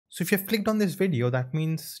So if you've clicked on this video, that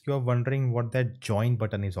means you're wondering what that join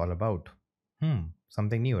button is all about.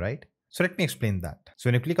 Something new, right? So let me explain that. So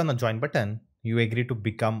when you click on the join button, you agree to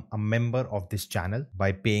become a member of this channel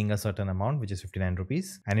by paying a certain amount, which is 59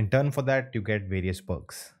 rupees. And in turn for that, you get various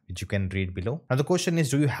perks, which you can read below. Now the question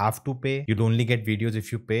is, do you have to pay? You'll only get videos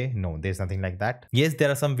if you pay? No, there's nothing like that. Yes,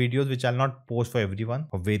 there are some videos which I'll not post for everyone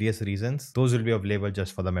for various reasons. Those will be available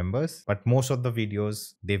just for the members, but most of the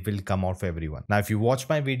videos, they will come out for everyone. Now, if you watch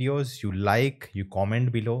my videos, you like, you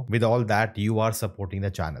comment below, with all that, you are supporting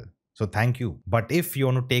the channel. So thank you. But if you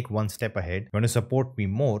want to take one step ahead, you want to support me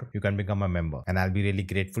more, you can become a member and I'll be really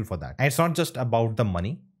grateful for that. And it's not just about the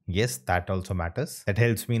money. Yes, that also matters. That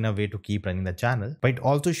helps me in a way to keep running the channel, but it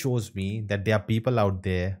also shows me that there are people out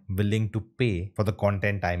there willing to pay for the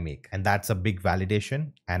content I make. And that's a big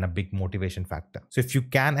validation and a big motivation factor. So if you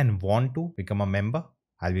can and want to become a member,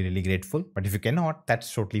 I'll be really grateful. But if you cannot,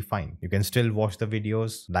 that's totally fine. You can still watch the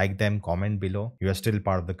videos, like them, comment below. You are still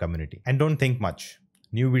part of the community. And don't think much.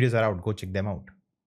 New videos are out. Go check them out.